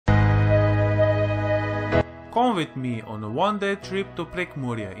Come with me on a one-day trip to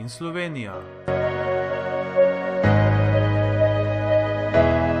Prekmurje in Slovenia.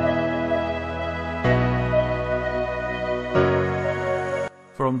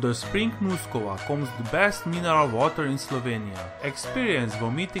 From the spring Nuskova comes the best mineral water in Slovenia. Experience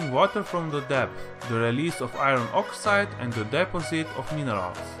vomiting water from the depth, the release of iron oxide and the deposit of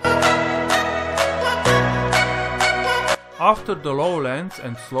minerals. After the lowlands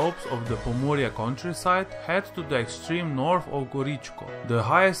and slopes of the Prekmurje countryside, head to the extreme north of Goričko, the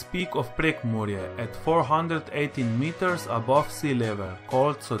highest peak of Prekmurje at 418 meters above sea level,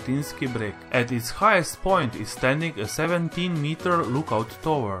 called Slatinski. At its highest point is standing a 17-meter lookout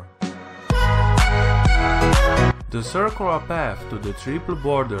tower. The circular path to the triple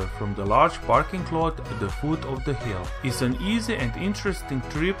border from the large parking lot at the foot of the hill is an easy and interesting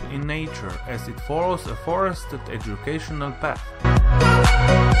trip in nature as it follows a forested educational path.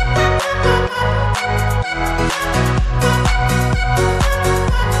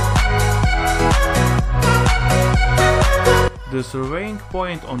 The surveying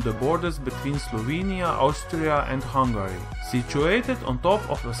point on the borders between Slovenia, Austria and Hungary, situated on top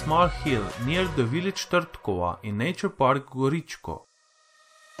of a small hill near the village Nuskova in Nature Park Goričko.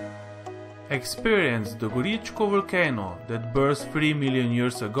 Experience the Goričko volcano that burst 3 million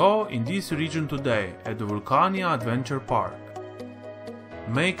years ago in this region today at the Vulkanija Adventure Park.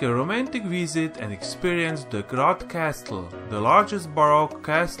 Make a romantic visit and experience the Grad castle, the largest Baroque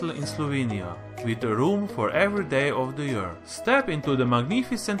castle in Slovenia, with a room for every day of the year. Step into the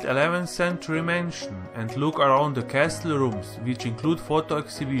magnificent 11th century mansion and look around the castle rooms, which include photo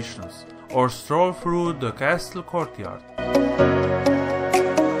exhibitions, or stroll through the castle courtyard.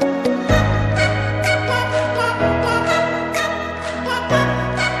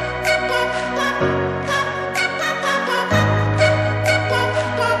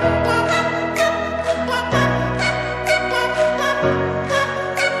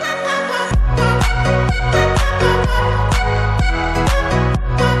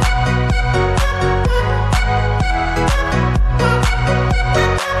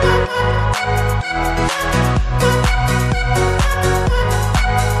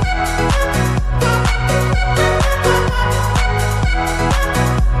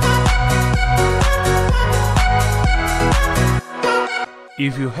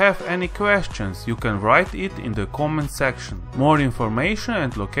 If you have any questions, you can write it in the comment section. More information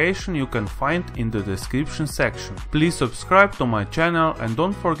and location you can find in the description section. Please subscribe to my channel and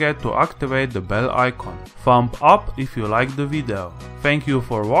don't forget to activate the bell icon. Thumb up if you like the video. Thank you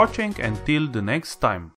for watching and till the next time.